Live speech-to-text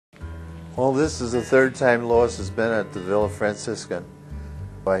Well, this is the third time Lois has been at the Villa Franciscan.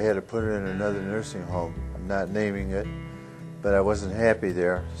 I had to put her in another nursing home. I'm not naming it, but I wasn't happy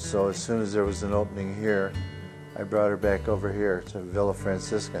there. So as soon as there was an opening here, I brought her back over here to Villa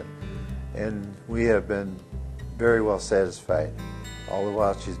Franciscan. And we have been very well satisfied all the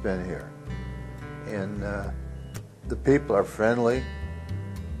while she's been here. And the people are friendly.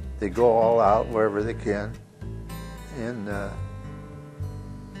 They go all out wherever they can. And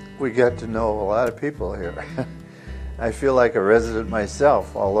we got to know a lot of people here. I feel like a resident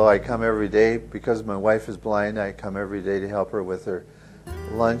myself, although I come every day. Because my wife is blind, I come every day to help her with her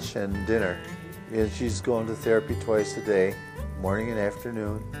lunch and dinner. And she's going to therapy twice a day, morning and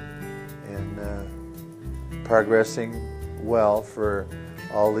afternoon, and progressing well for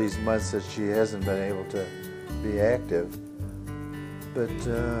all these months that she hasn't been able to be active. But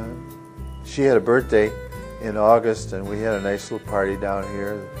she had a birthday in August, and we had a nice little party down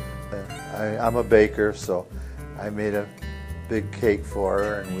here. I'm a baker, so I made a big cake for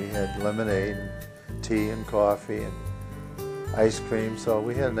her, and we had lemonade, and tea, and coffee, and ice cream. So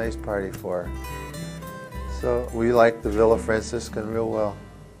we had a nice party for her. So we like the Villa Franciscan real well.